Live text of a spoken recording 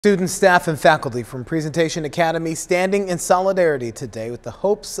Students, staff, and faculty from Presentation Academy standing in solidarity today with the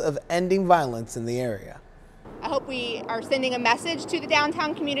hopes of ending violence in the area. I hope we are sending a message to the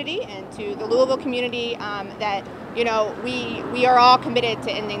downtown community and to the Louisville community that, we are all committed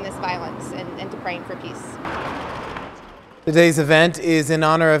to ending this violence and to praying for peace. Today's event is in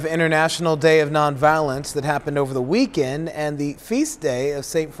honor of International Day of Nonviolence that happened over the weekend and the feast day of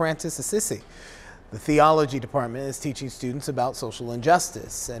St. Francis Assisi. The theology department is teaching students about social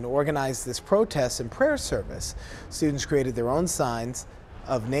injustice and organized this protest and prayer service. Students created their own signs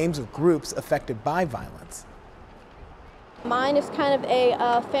of names of groups affected by violence. Mine is kind of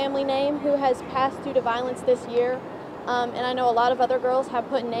a family name who has passed due to violence this year. And I know a lot of other girls have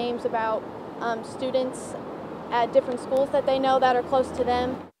put names about students at different schools that they know that are close to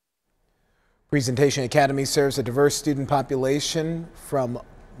them. Presentation Academy serves a diverse student population from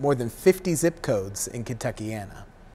more than 50 zip codes in Kentuckiana.